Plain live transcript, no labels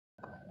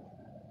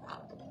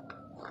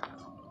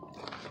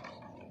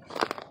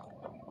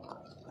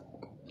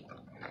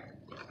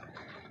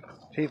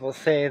People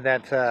say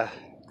that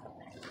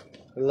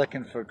we're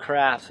looking for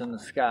crafts in the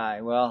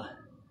sky. Well,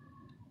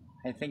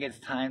 I think it's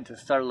time to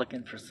start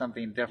looking for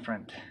something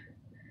different,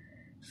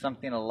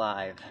 something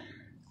alive.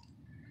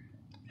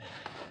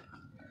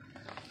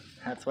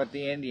 That's what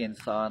the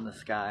Indians saw in the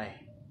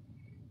sky.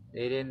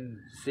 They didn't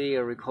see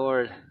or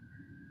record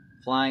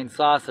flying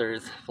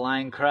saucers,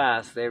 flying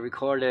crafts. They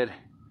recorded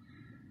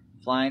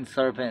flying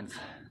serpents,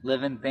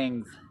 living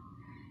things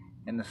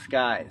in the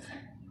skies.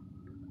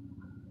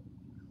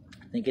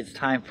 I think it's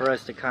time for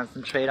us to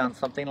concentrate on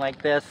something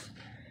like this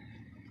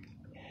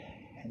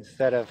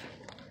instead of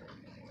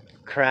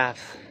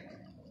crafts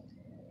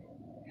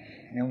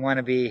and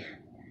wannabe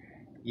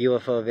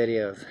UFO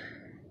videos.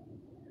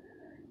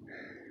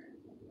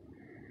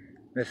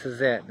 This is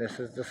it. This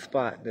is the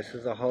spot. This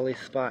is a holy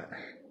spot.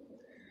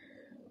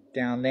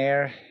 Down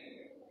there,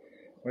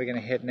 we're going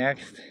to hit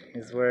next,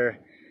 is where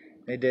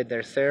they did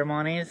their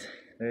ceremonies.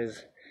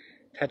 There's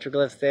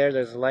petroglyphs there.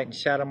 There's a light and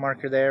shadow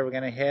marker there. We're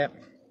going to hit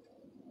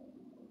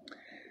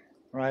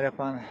right up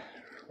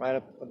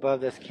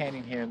above this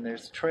canyon here, and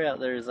there's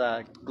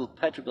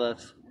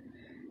petroglyphs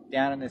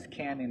down in this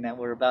canyon that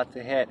we're about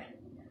to hit.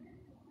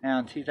 Now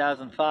in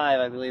 2005,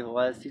 I believe it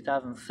was,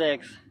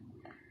 2006,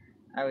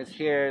 I was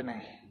here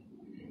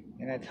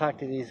and I talked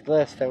to these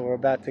glyphs that we're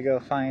about to go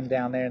find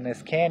down there in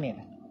this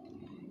canyon.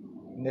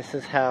 And this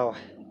is how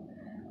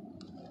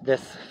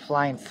this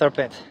flying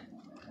serpent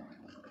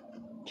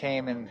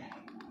came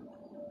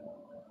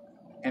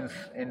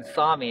and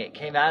saw me. It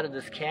came out of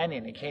this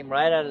canyon. It came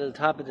right out of the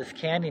top of this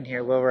canyon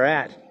here where we're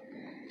at.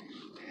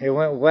 It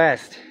went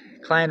west,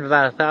 climbed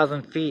about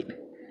 1,000 feet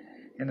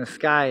in the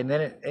sky, and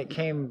then it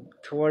came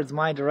towards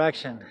my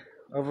direction,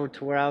 over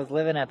to where I was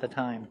living at the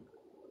time.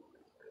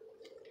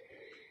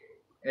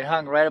 It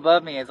hung right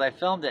above me as I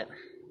filmed it.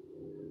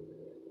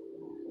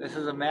 This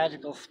is a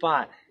magical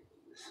spot.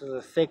 This is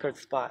a sacred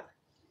spot.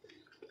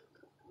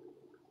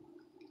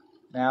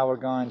 Now we're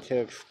going to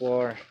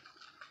explore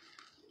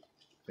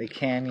the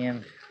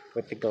canyon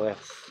with the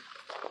glyphs.